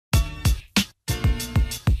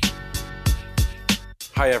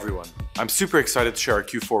Hi everyone, I'm super excited to share our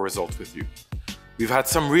Q4 results with you. We've had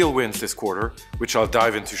some real wins this quarter, which I'll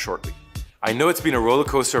dive into shortly. I know it's been a roller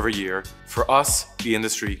coaster of a year for us, the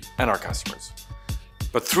industry, and our customers.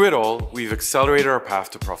 But through it all, we've accelerated our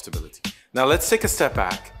path to profitability. Now let's take a step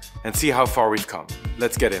back and see how far we've come.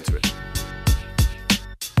 Let's get into it.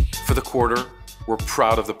 For the quarter, we're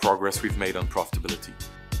proud of the progress we've made on profitability.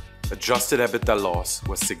 Adjusted EBITDA loss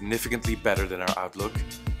was significantly better than our outlook,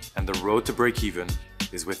 and the road to break even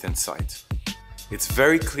is within sight. It's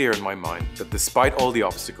very clear in my mind that despite all the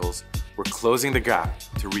obstacles, we're closing the gap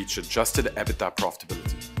to reach adjusted EBITDA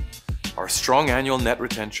profitability. Our strong annual net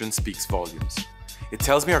retention speaks volumes. It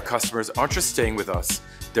tells me our customers aren't just staying with us,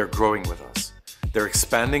 they're growing with us. They're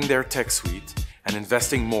expanding their tech suite and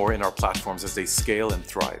investing more in our platforms as they scale and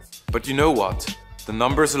thrive. But you know what? The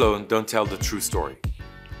numbers alone don't tell the true story.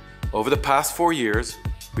 Over the past 4 years,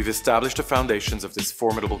 we've established the foundations of this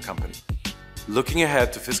formidable company. Looking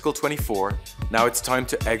ahead to fiscal 24, now it's time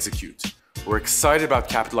to execute. We're excited about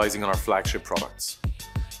capitalizing on our flagship products,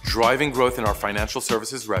 driving growth in our financial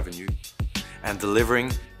services revenue, and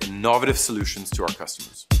delivering innovative solutions to our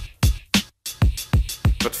customers.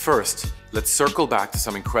 But first, let's circle back to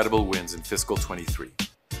some incredible wins in fiscal 23.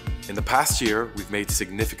 In the past year, we've made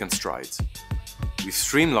significant strides. We've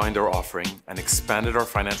streamlined our offering and expanded our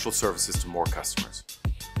financial services to more customers.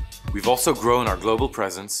 We've also grown our global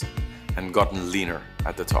presence and gotten leaner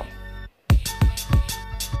at the top.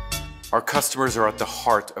 Our customers are at the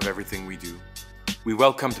heart of everything we do. We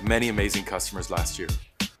welcomed many amazing customers last year.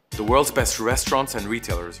 The world's best restaurants and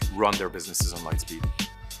retailers run their businesses on Lightspeed.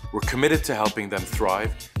 We're committed to helping them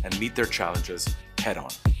thrive and meet their challenges head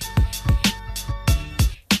on.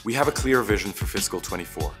 We have a clear vision for fiscal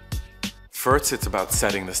 24. First, it's about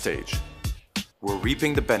setting the stage. We're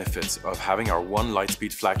reaping the benefits of having our one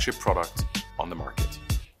Lightspeed flagship product on the market.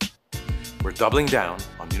 We're doubling down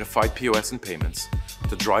on unified POS and payments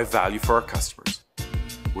to drive value for our customers.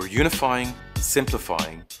 We're unifying,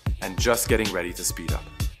 simplifying, and just getting ready to speed up.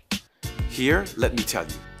 Here, let me tell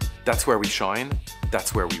you, that's where we shine,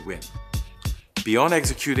 that's where we win. Beyond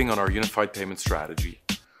executing on our unified payment strategy,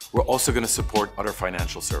 we're also going to support other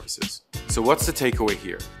financial services. So what's the takeaway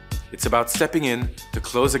here? It's about stepping in to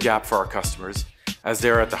close a gap for our customers as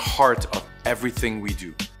they're at the heart of everything we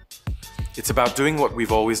do. It's about doing what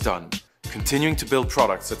we've always done, continuing to build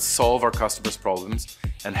products that solve our customers' problems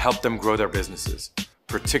and help them grow their businesses,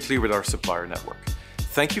 particularly with our supplier network.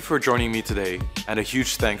 Thank you for joining me today, and a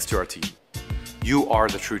huge thanks to our team. You are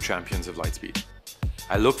the true champions of Lightspeed.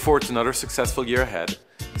 I look forward to another successful year ahead.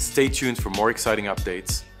 Stay tuned for more exciting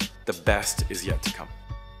updates. The best is yet to come.